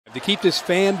To keep this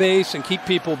fan base and keep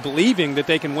people believing that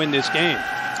they can win this game.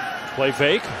 Play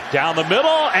fake, down the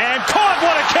middle, and caught.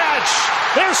 What a catch!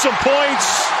 There's some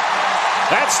points.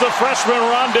 That's the freshman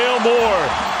Rondale Moore.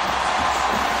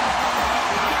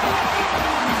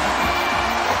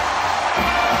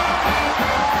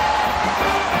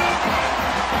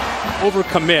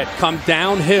 Overcommit, come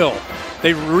downhill.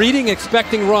 They're reading,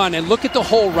 expecting run, and look at the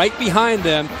hole right behind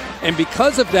them. And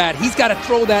because of that, he's got to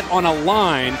throw that on a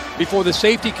line before the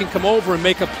safety can come over and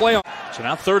make a play. So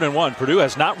now 3rd and 1. Purdue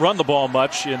has not run the ball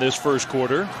much in this first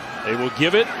quarter. They will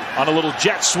give it on a little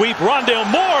jet sweep. Rondale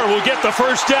Moore will get the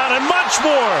first down and much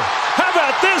more. How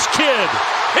about this kid?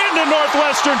 Into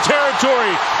Northwestern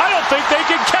territory. I don't think they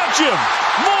can catch him.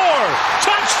 Moore,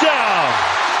 touchdown.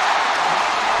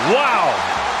 Wow.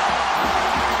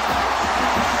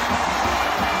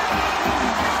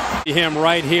 Him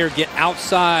right here get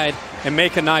outside and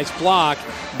make a nice block.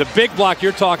 The big block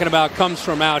you're talking about comes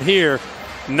from out here.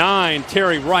 9,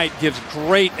 Terry Wright gives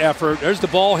great effort. There's the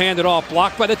ball handed off,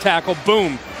 blocked by the tackle.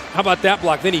 Boom. How about that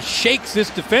block? Then he shakes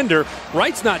this defender.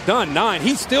 Wright's not done. 9,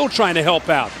 he's still trying to help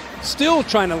out. Still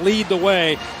trying to lead the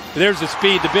way. There's the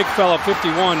speed. The big fella,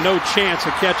 51, no chance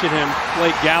of catching him.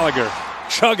 Blake Gallagher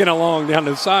chugging along down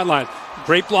the sideline.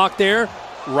 Great block there.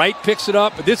 Wright picks it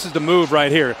up, but this is the move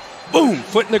right here. Boom,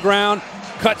 foot in the ground,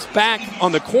 cuts back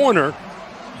on the corner,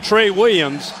 Trey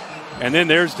Williams, and then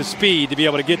there's the speed to be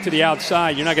able to get to the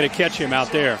outside. You're not going to catch him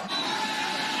out there.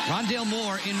 Rondale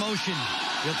Moore in motion.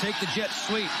 He'll take the jet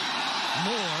sweep.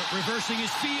 Moore reversing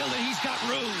his field, and he's got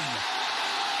room.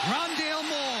 Rondale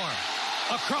Moore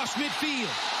across midfield.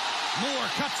 Moore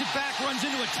cuts it back, runs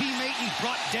into a teammate, and he's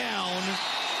brought down.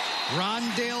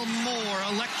 Rondale Moore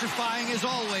electrifying as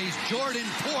always. Jordan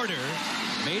Porter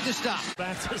made the stop.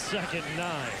 That's a 2nd and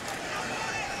 9.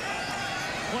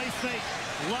 Play fake.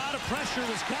 A lot of pressure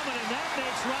was coming, and that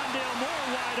makes Rondale Moore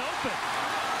wide open.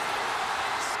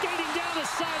 Skating down the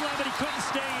sideline, but he couldn't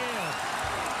stay in.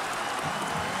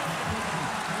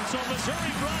 So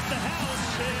Missouri brought the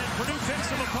house, and Purdue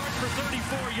picks him apart for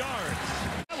 34 yards.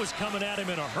 That was coming at him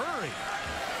in a hurry.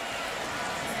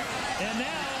 And now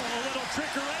a little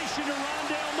trickeration to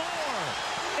Rondale Moore.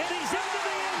 And he's into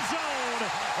the end zone.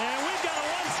 And we've got a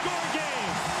one-score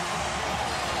game.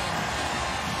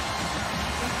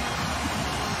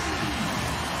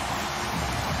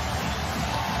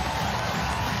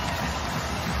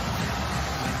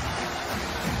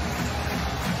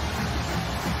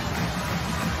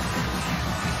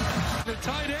 The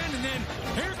tight end, and then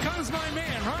here comes my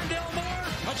man, Rondale Moore.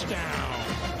 Touchdown.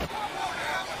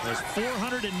 There's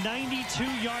 492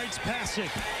 yards passing.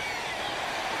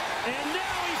 And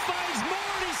now he finds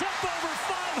Moore, and he's up over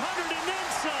 500 and then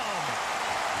some.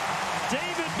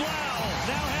 David Blau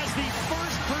now has the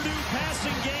first Purdue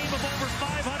passing game of over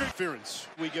 500. Interference.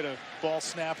 We get a ball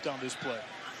snapped on this play.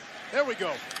 There we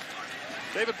go.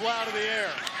 David Blau to the air.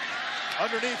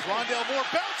 Underneath, Rondale Moore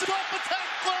bounces off the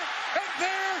tackler, and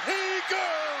there he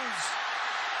goes.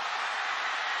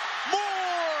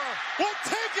 Moore will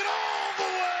take it all the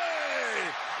way.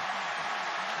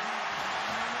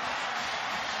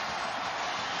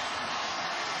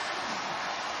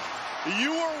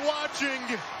 You are watching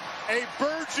a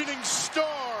burgeoning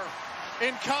star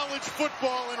in college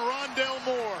football in Rondale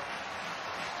Moore.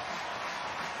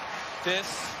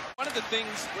 One of the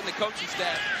things when the coaching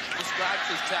staff describes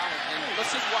his talent, and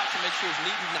let's just watch and make sure his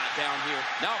knee is not down here.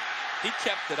 No, he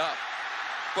kept it up.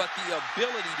 But the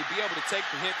ability to be able to take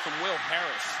the hit from Will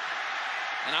Harris,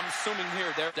 and I'm assuming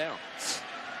here they're down.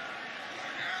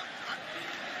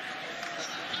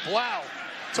 Wow,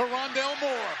 to Rondale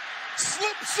Moore.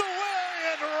 Slips away,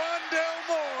 and Rondale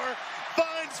Moore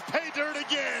finds pay dirt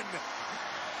again.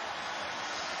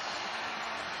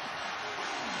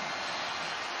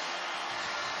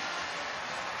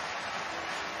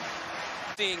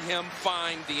 Seeing him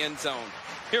find the end zone.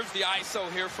 Here's the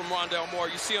ISO here from Rondale Moore.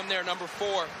 You see him there, number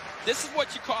 4. This is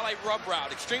what you call a rub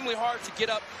route. Extremely hard to get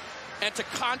up and to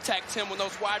contact him when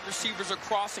those wide receivers are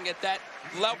crossing at that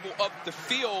level of the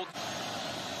field.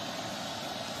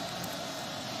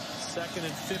 2nd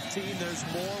and 15. There's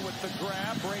Moore with the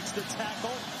grab, breaks the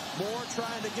tackle. Moore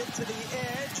trying to get to the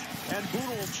edge, and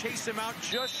Boodle will chase him out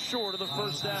just short of the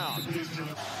first down.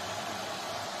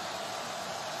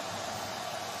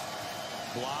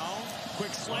 Blau,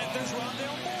 quick slant, there's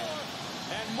Rondale Moore.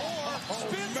 And Moore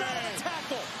spins out of the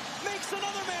tackle, makes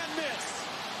another man miss.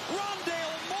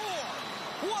 Rondale Moore,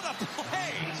 what a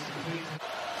play.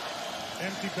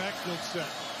 Empty backfield set,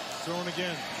 thrown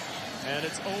again. And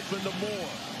it's open to Moore.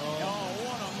 Oh,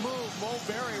 what a move. Mo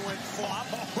Berry went flop,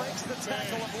 breaks the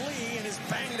tackle of Lee, and is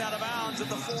banged out of bounds at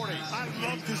the 40. I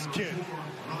love this kid.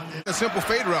 A simple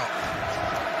fade route.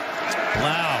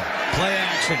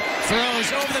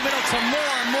 throws over the middle to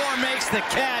Moore. Moore makes the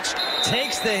catch,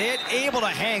 takes the hit, able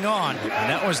to hang on. And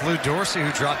that was Lou Dorsey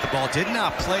who dropped the ball. Did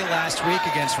not play last week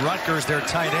against Rutgers, their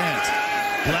tight end.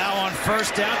 Blau on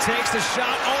first down, takes the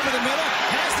shot over the middle,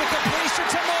 has the completion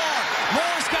to Moore.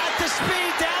 Moore's got the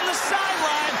speed down the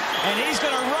sideline, and he's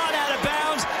going to run out of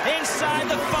bounds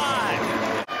inside the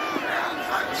 5.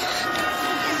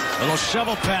 Little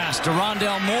shovel pass to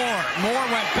Rondale Moore. Moore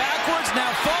went backwards, now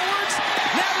forwards,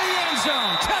 now to the end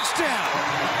zone. Touchdown.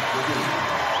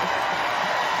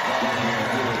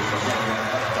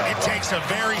 It takes a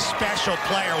very special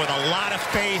player with a lot of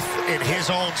faith in his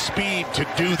own speed to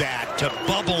do that, to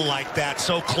bubble like that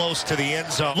so close to the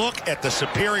end zone. Look at the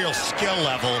superior skill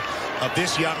level of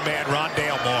this young man,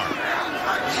 Rondale Moore.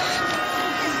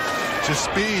 Just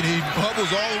speed. He bubbles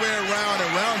all the way around,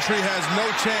 and Roundtree has no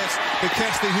chance to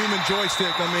catch the human joystick.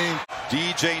 I mean,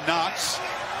 DJ Knox,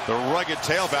 the rugged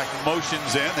tailback,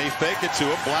 motions in. They fake it to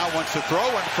him. Blau wants to throw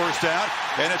on first down,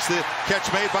 and it's the catch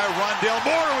made by Rondale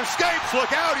Moore, who escapes. Look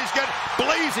out. He's got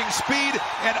blazing speed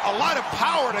and a lot of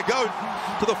power to go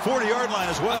to the 40-yard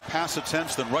line as well. Pass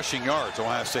attempts than rushing yards,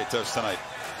 Ohio State does tonight.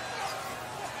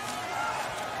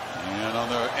 And on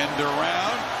the end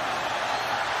around,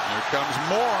 here comes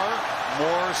Moore.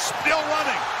 Moore still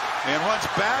running and runs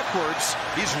backwards.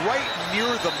 He's right near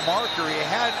the marker. He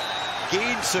had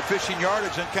gained sufficient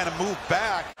yardage and kind of moved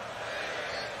back.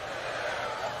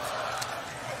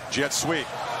 Jet sweep.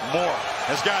 Moore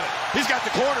has got it. He's got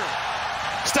the corner.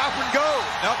 Stop and go.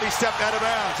 Nope, he stepped out of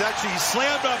bounds. Actually, he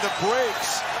slammed on the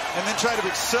brakes and then tried to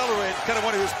accelerate, kind of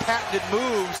one of his patented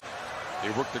moves.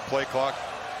 They work the play clock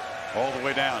all the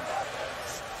way down.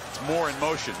 It's Moore in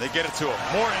motion. They get it to him.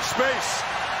 Moore in space.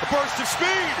 A burst of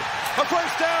speed. A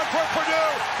first down for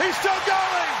Purdue. He's still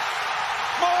going.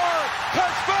 Moore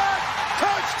cuts back.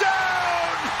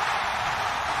 Touchdown.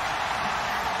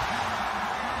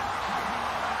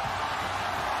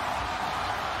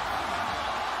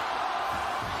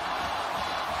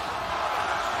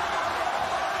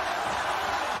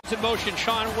 In motion,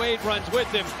 Sean Wade runs with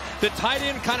him. The tight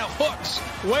end kind of hooks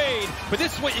Wade, but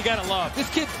this is what you got to love. This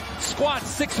kid squats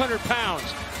 600 pounds.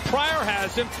 Pryor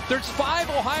has him. There's 5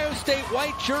 Ohio State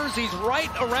white jerseys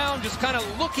right around just kind of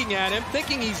looking at him,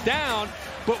 thinking he's down.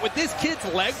 But with this kid's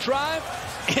leg drive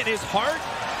and his heart,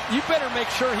 you better make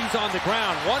sure he's on the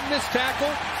ground. 1 missed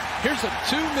tackle. Here's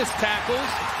 2 missed tackles.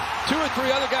 2 or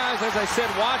 3 other guys, as I said,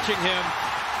 watching him.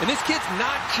 And this kid's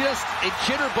not just a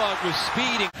jitterbug with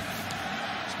speed.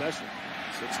 Special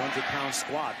 600-pound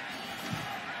squat.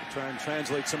 Try and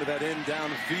translate some of that in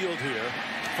down the field here.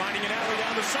 Finding an alley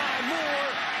down the side. Moore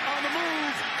on the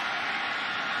move.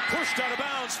 Pushed out of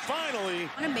bounds finally.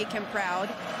 I want to make him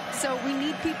proud. So we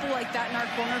need people like that in our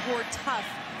corner who are tough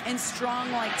and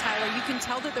strong like Tyler. You can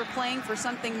tell that they're playing for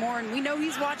something more. And we know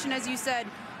he's watching, as you said.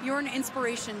 You're an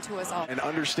inspiration to us all. and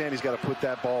understand he's got to put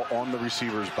that ball on the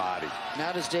receiver's body.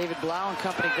 Now does David Blau and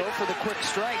company go for the quick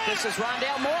strike. This is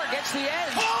Rondale Moore. Gets the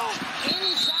edge. Oh!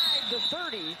 Inside the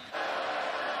 30.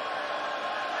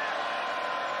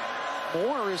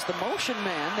 Moore is the motion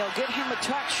man. They'll get him a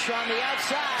touch on the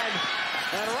outside.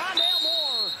 And Rondale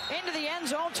Moore into the end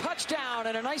zone. Touchdown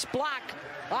and a nice block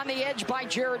on the edge by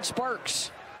Jared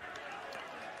Sparks.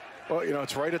 Well, you know,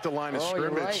 it's right at the line of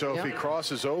scrimmage, right, so if he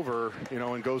crosses over, you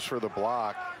know, and goes for the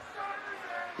block,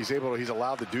 he's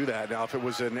allowed to do that. Now, if it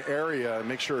was an area,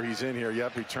 make sure he's in here.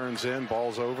 Yep, he turns in,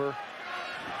 ball's over.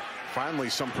 Finally,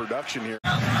 some production here.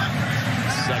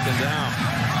 Second down.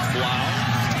 Blau.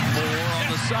 Moore on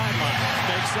the sideline.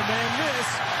 Makes the man miss.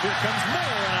 Here comes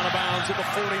Moore and out of bounds at the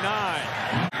 49.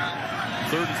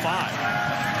 3rd and 5.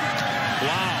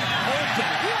 Blau.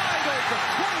 Open. Wide open.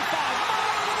 25.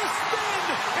 Moore with a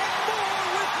spin. And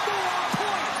Moore with more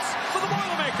points for the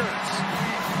Boilermakers.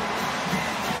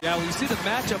 Yeah, well, you see the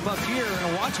matchup up here,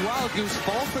 and watch Wild Goose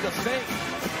fall for the fake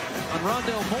on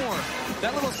Rondale Moore.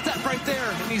 That little step right there,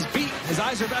 and he's beat. His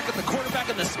eyes are back at the quarterback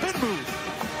in the spin move.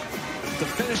 To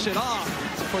finish it off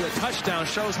for the touchdown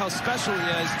shows how special he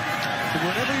is. And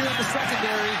whenever you're in the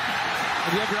secondary, and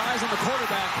you have your eyes on the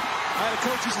quarterback, I had a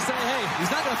coach used to say, hey, he's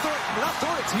not going to throw it. We're not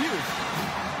throwing it to you.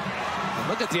 And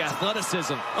look at the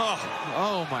athleticism.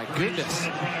 Oh my goodness.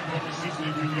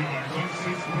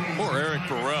 Poor Eric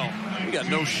Burrell. He got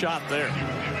no shot there.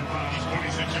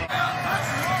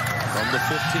 From the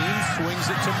 15, swings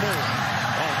it to Moore.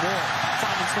 Oh, Moore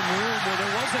finding some room where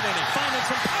there wasn't any. Finding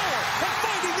some power and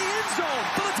finding the end zone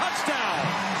for the touchdown.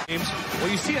 Well,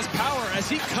 you see his power as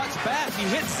he cuts back. He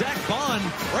hits Zach Bond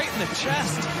right in the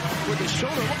chest with his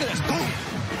shoulder. Look at this. Boom.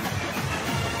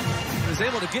 He was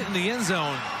able to get in the end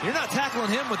zone. You're not tackling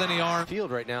him with any arm.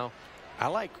 Field right now. I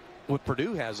like what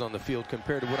Purdue has on the field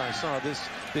compared to what I saw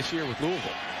this year with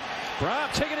Louisville. Brown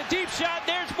taking a deep shot.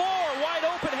 There's Moore. Wide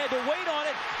open. Had to wait on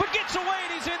it, but gets away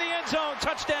and he's in the end zone.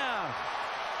 Touchdown.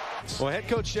 Well, head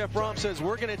coach Jeff Brom says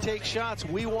we're going to take shots.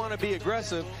 We want to be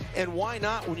aggressive. And why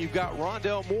not when you've got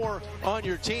Rondale Moore on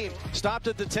your team? Stopped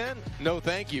at the 10? No,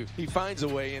 thank you. He finds a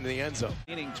way into the end zone.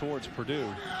 Leaning towards Purdue.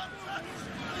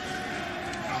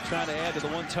 Trying to add to the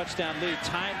one touchdown lead.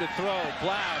 Time to throw.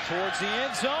 Blau towards the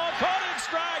end zone. Caught in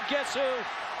stride. Guess who?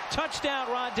 Touchdown,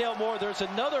 Rondale Moore. There's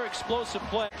another explosive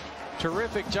play.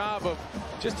 Terrific job of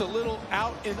just a little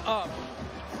out and up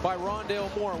by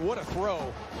Rondale Moore. What a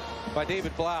throw by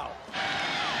David Blau.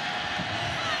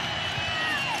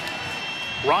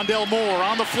 Rondale Moore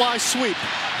on the fly sweep.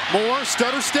 Moore,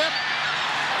 stutter step.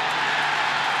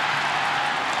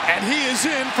 And he is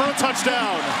in for a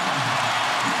touchdown.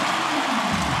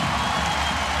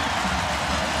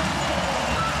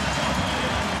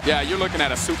 Yeah, you're looking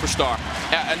at a superstar.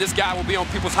 And this guy will be on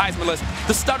people's Heisman list.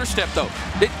 The stutter step, though.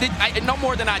 No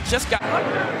more than I just got.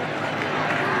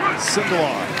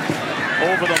 Sindelar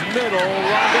over the middle.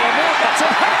 Rondale Moore got some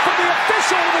help from the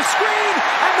official with the screen,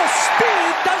 and the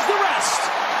speed does the rest.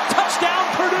 Touchdown,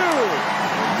 Purdue.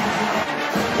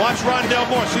 Watch Rondale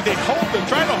Moore. See, they hold him,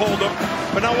 try to hold him,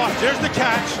 but now watch. There's the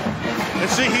catch. And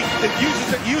see, he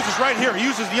uses right here. He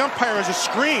uses the umpire as a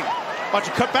screen. Watch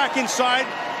it cut back inside,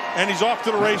 and he's off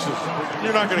to the races.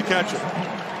 You're not going to catch it.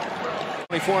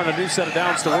 24 and a new set of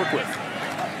downs to work with.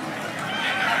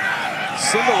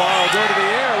 Sindelar will go to the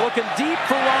air, looking deep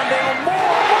for Rondale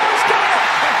Moore. Moore's got it!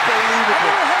 Unbelievable.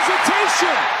 No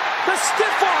hesitation. The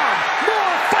stiff arm.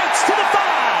 Moore fights to the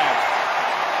 5.